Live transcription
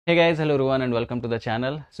Hey guys, hello everyone and welcome to the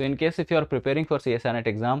channel. So in case if you are preparing for CSIR NET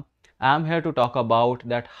exam, I am here to talk about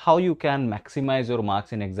that how you can maximize your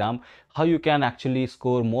marks in exam, how you can actually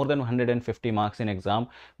score more than 150 marks in exam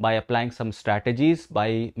by applying some strategies,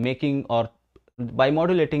 by making or by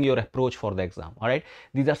modulating your approach for the exam. All right,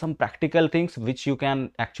 these are some practical things which you can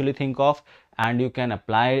actually think of and you can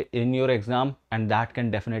apply in your exam, and that can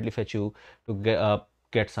definitely fetch you to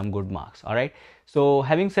get some good marks. All right, so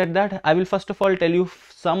having said that, I will first of all tell you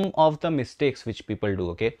some of the mistakes which people do.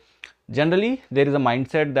 Okay, generally there is a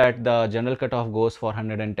mindset that the general cutoff goes for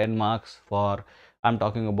 110 marks for, I'm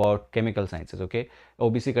talking about chemical sciences. Okay,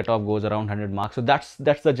 OBC cutoff goes around 100 marks. So that's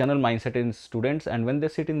the general mindset in students, and when they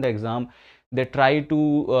sit in the exam, they try to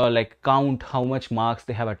like count how much marks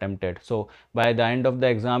they have attempted. So by the end of the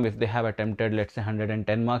exam, if they have attempted, let's say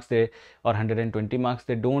 110 marks, they or 120 marks,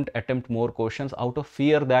 they don't attempt more questions out of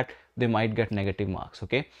fear that they might get negative marks.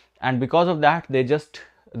 Okay, and because of that, they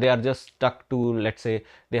are just stuck to, let's say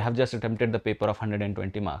they have just attempted the paper of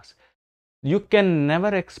 120 marks. You can never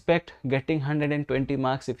expect getting 120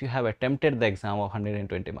 marks if you have attempted the exam of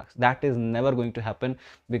 120 marks. That is never going to happen,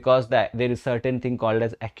 because there is certain thing called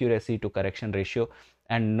as accuracy to correction ratio,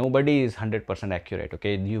 and nobody is 100% accurate.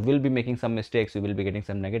 Okay, you will be making some mistakes, you will be getting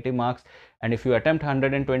some negative marks, and if you attempt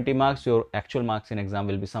 120 marks, your actual marks in exam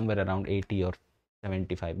will be somewhere around 80 or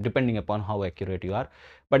 75, depending upon how accurate you are.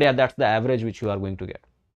 But yeah, that's the average which you are going to get.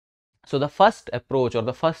 So the first approach or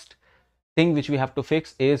the first thing which we have to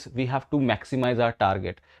fix is we have to maximize our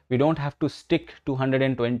target. We don't have to stick to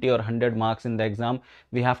 120 or 100 marks in the exam.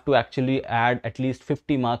 We have to actually add at least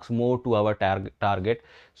 50 marks more to our target.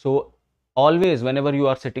 So always, whenever you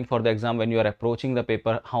are sitting for the exam, when you are approaching the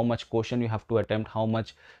paper, how much question you have to attempt, how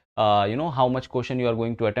much how much question you are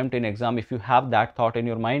going to attempt in exam, if you have that thought in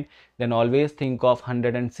your mind, then always think of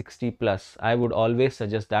 160 plus. I would always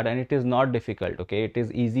suggest that, and it is not difficult. Okay, it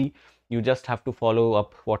is easy. You just have to follow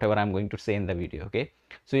up whatever I'm going to say in the video. Okay,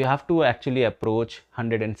 so you have to actually approach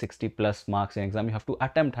 160 plus marks in exam. You have to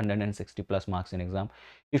attempt 160 plus marks in exam.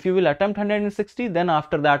 If you will attempt 160, then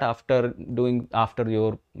after that, after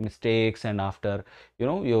your mistakes and after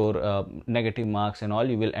your negative marks and all,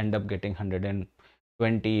 you will end up getting 120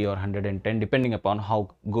 or 110, depending upon how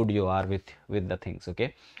good you are with the things.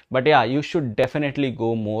 Okay, but yeah, you should definitely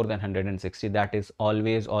go more than 160. That is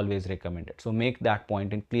always recommended. So make that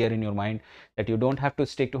point and clear in your mind that you don't have to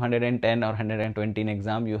stick to 110 or 120 in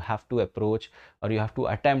exam. You have to approach, or you have to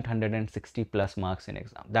attempt 160 plus marks in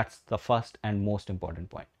exam. That's the first and most important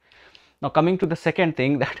point. Now coming to the second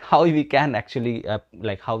thing, that how we can actually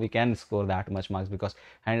how we can score that much marks, because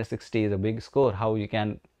 160 is a big score. How you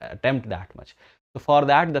can attempt that much? So for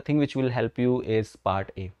that, the thing which will help you is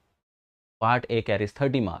part A. Part A carries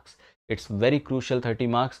 30 marks. It's very crucial, 30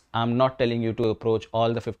 marks. I'm not telling you to approach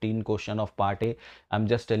all the 15 question of part A. I'm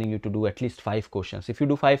just telling you to do at least 5 questions. If you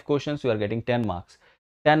do 5 questions, you are getting 10 marks.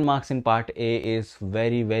 10 marks in part A is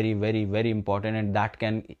very important, and that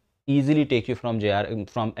can easily take you from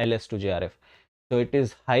from LS to JRF. So it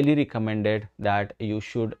is highly recommended that you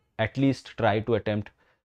should at least try to attempt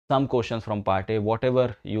some questions from part A,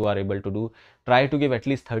 whatever you are able to do. Try to give at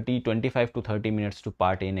least 25 to 30 minutes to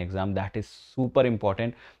part A in exam. That is super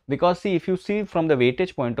important, because see, if you see from the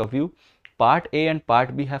weightage point of view, part A and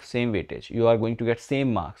part B have same weightage. You are going to get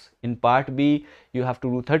same marks. In part B, you have to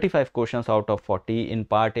do 35 questions out of 40. In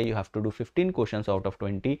part A, you have to do 15 questions out of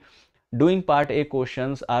 20. Doing part A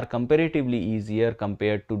questions are comparatively easier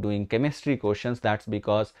compared to doing chemistry questions. That's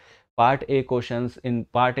because part A questions, in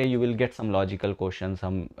part A you will get some logical questions,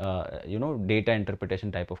 some data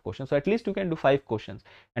interpretation type of questions. So at least you can do 5 questions,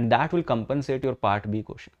 and that will compensate your part B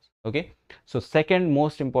questions. Okay, so second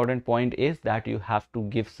most important point is that you have to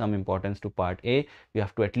give some importance to part A. You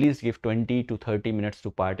have to at least give 20 to 30 minutes to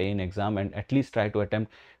part A in exam, and at least try to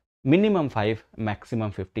attempt minimum 5,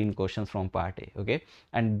 maximum 15 questions from part A. Okay,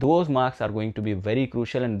 and those marks are going to be very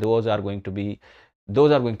crucial, and those are going to be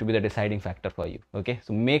the deciding factor for you. Okay,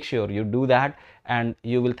 so make sure you do that, and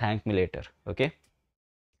you will thank me later. Okay,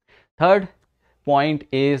 third point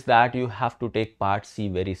is that you have to take part C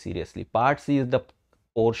very seriously. Part C is the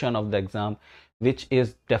portion of the exam which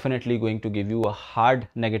is definitely going to give you a hard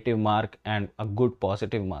negative mark and a good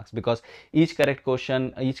positive marks, because each correct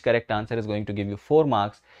question, each correct answer is going to give you 4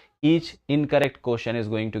 marks. Each incorrect question is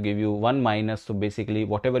going to give you 1 minus. So basically,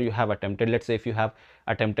 whatever you have attempted, let's say if you have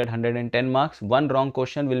attempted 110 marks, one wrong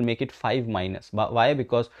question will make it 5 minus. But why?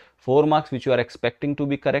 Because 4 marks which you are expecting to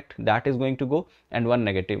be correct, that is going to go, and 1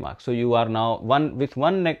 negative mark. So you are now with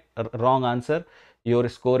one wrong answer, your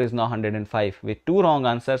score is now 105. With 2 wrong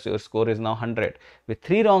answers, your score is now 100. With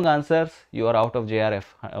 3 wrong answers, you are out of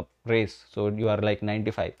JRF race. So you are like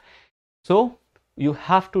 95. So you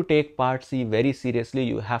have to take part C very seriously.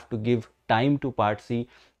 You have to give time to part C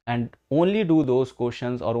and only do those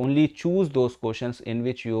questions or only choose those questions in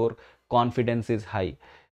which your confidence is high.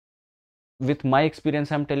 With my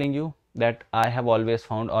experience, I'm telling you that I have always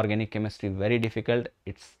found organic chemistry very difficult.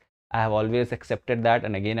 I have always accepted that,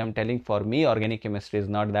 and again I'm telling, for me organic chemistry is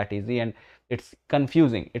not that easy and it's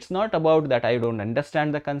confusing. It's not about that I don't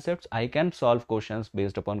understand the concepts. I can solve questions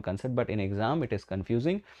based upon concept, but in exam it is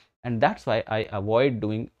confusing, and that's why I avoid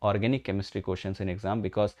doing organic chemistry questions in exam,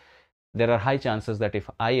 because there are high chances that if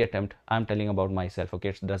I attempt, I'm telling about myself, okay,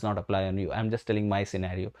 it does not apply on you, I'm just telling my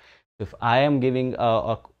scenario. If I am giving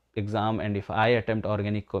a exam and if I attempt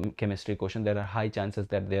organic chemistry question, there are high chances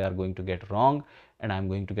that they are going to get wrong and I'm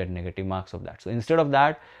going to get negative marks of that. So instead of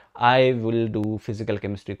that, I will do physical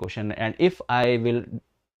chemistry question, and if I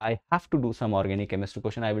have to do some organic chemistry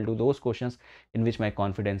question, I will do those questions in which my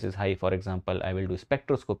confidence is high. For example, I will do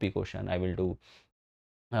spectroscopy question, I will do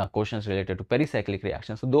questions related to pericyclic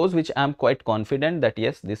reactions. So those which I'm quite confident that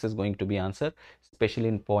yes, this is going to be answered, especially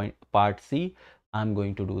in part C, I'm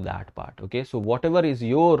going to do that part. Okay, so whatever is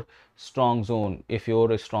your strong zone, if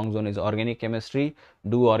your strong zone is organic chemistry,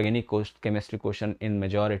 do organic chemistry question in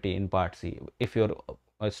majority in part C. If your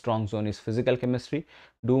strong zone is physical chemistry,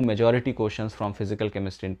 do majority questions from physical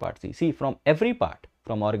chemistry in part C. See, from every part,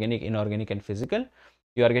 from organic, inorganic and physical,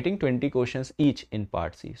 you are getting 20 questions each in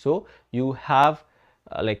part C. So you have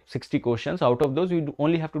like 60 questions. Out of those you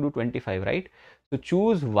only have to do 25, right? So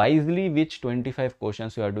choose wisely which 25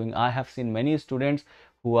 questions you are doing. I have seen many students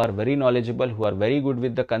who are very knowledgeable, who are very good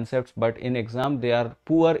with the concepts, but in exam they are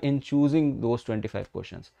poor in choosing those 25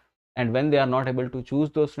 questions, and when they are not able to choose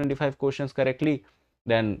those 25 questions correctly,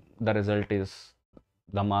 then the result is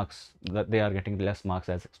the marks that they are getting less marks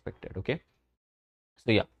as expected. Okay,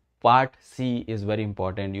 so yeah, part C is very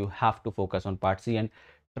important. You have to focus on part C and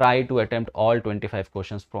try to attempt all 25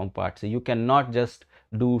 questions from part C. You cannot just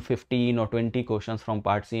do 15 or 20 questions from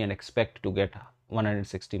part C and expect to get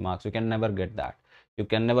 160 marks. You can never get that. You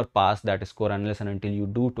can never pass that score unless and until you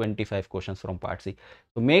do 25 questions from part C.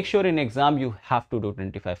 So make sure in exam you have to do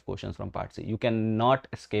 25 questions from part C. You cannot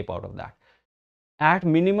escape out of that. At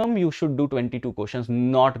minimum you should do 22 questions,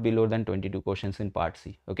 not below than 22 questions in part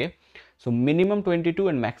C. Okay, so minimum 22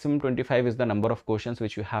 and maximum 25 is the number of questions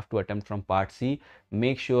which you have to attempt from part C.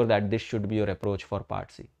 Make sure that this should be your approach for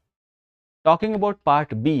part C. Talking about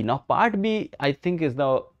part B, now part B I think is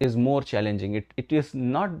more challenging. It's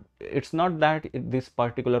not that this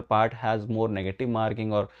particular part has more negative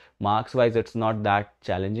marking or marks wise it's not that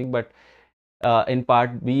challenging, but in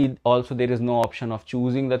part B also there is no option of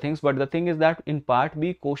choosing the things. But the thing is that in part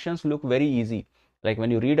B questions look very easy. Like when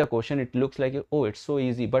you read a question, it looks like, oh, it's so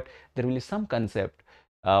easy, but there will be some concept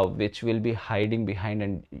which will be hiding behind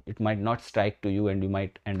and it might not strike to you and you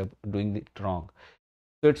might end up doing it wrong.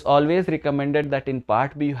 So it's always recommended that in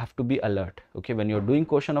part B you have to be alert. Okay, when you're doing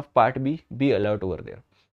question of part B, be alert over there.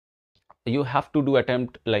 You have to do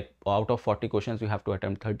attempt, like out of 40 questions you have to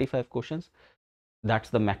attempt 35 questions.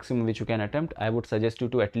 That's the maximum which you can attempt. I would suggest you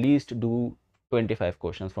to at least do 25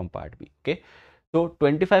 questions from part B. Okay, so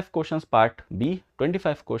 25 questions part B,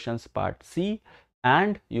 25 questions part C,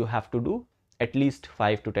 and you have to do at least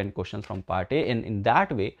 5 to 10 questions from part A. And in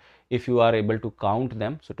that way, if you are able to count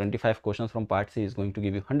them, so 25 questions from part C is going to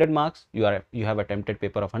give you 100 marks. You have attempted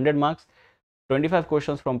paper of 100 marks. 25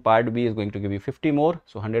 questions from part B is going to give you 50 more,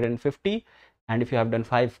 so 150. And if you have done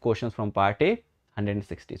 5 questions from part A,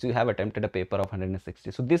 160. So you have attempted a paper of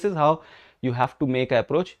 160. So this is how you have to make an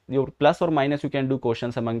approach. Your plus or minus, you can do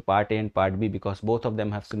questions among part A and part B because both of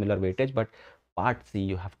them have similar weightage, but part C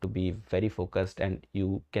you have to be very focused and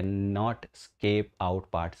you cannot escape out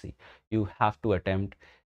part C. You have to attempt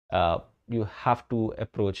you have to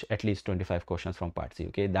approach at least 25 questions from part C.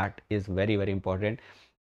 Okay, that is very, very important.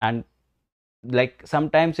 And like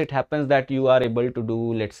sometimes it happens that you are able to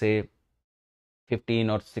do, let's say, 15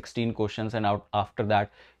 or 16 questions, and after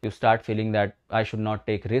that you start feeling that I should not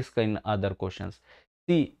take risk in other questions.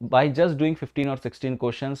 See, by just doing 15 or 16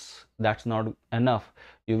 questions, that's not enough.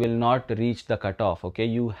 You will not reach the cutoff. Okay,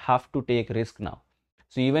 you have to take risk now.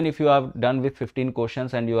 So even if you have done with 15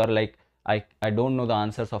 questions and you are like, I don't know the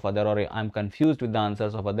answers of other, or I'm confused with the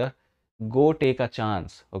answers of other, go take a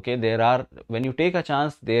chance. Okay, when you take a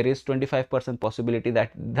chance, there is 25% possibility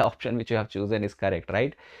that the option which you have chosen is correct,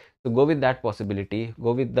 right? So go with that possibility,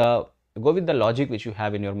 go with the logic which you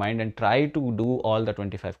have in your mind and try to do all the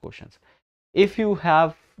 25 questions. If you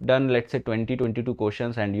have done, let's say, 22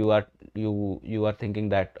 questions and you are thinking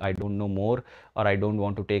that I don't know more or I don't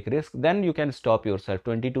want to take risk, then you can stop yourself.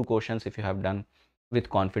 22 questions if you have done, with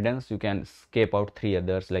confidence. You can escape out 3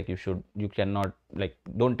 others, like you cannot, like,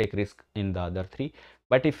 don't take risk in the other 3.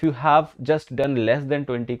 But if you have just done less than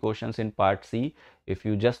 20 questions in part C, if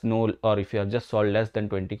you just know, or if you have just solved less than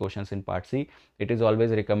 20 questions in part C, it is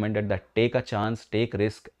always recommended that take a chance, take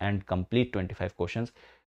risk, and complete 25 questions.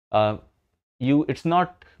 It's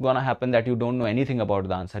not gonna happen that you don't know anything about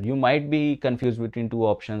the answer. You might be confused between 2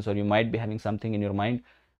 options, or you might be having something in your mind.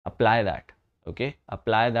 Apply that. Okay,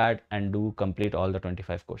 apply that and do complete all the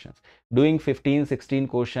 25 questions. Doing 15-16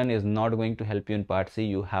 question is not going to help you in part C.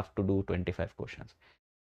 You have to do 25 questions.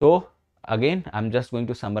 So again, I'm just going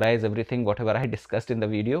to summarize everything whatever I discussed in the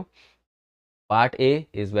video. Part A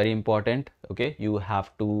is very important. Okay, you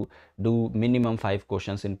have to do minimum 5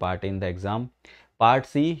 questions in part A in the exam. Part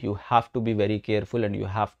C, you have to be very careful and you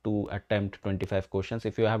have to attempt 25 questions.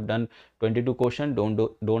 If you have done 22 questions,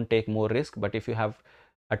 don't take more risk. But if you have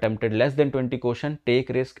attempted less than 20 questions, take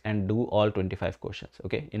risk and do all 25 questions.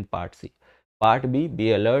 Okay, in part C. Part B,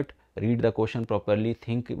 be alert, read the question properly,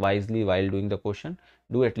 think wisely while doing the question.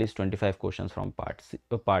 Do at least 25 questions from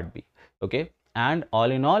part B. Okay, and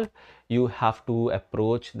all in all, you have to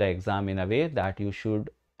approach the exam in a way that you should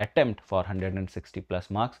attempt for 160 plus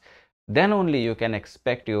marks. Then only you can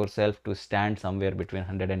expect yourself to stand somewhere between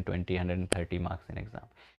 120 130 marks in exam.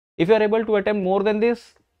 If you are able to attempt more than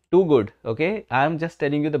this, too good. Okay, I am just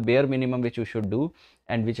telling you the bare minimum which you should do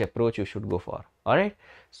and which approach you should go for. All right,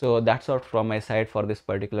 so that's all from my side for this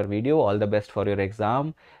particular video. All the best for your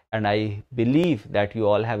exam, and I believe that you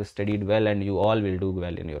all have studied well and you all will do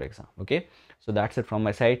well in your exam. Okay, so that's it from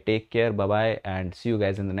my side. Take care, bye bye, and see you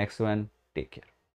guys in the next one. Take care.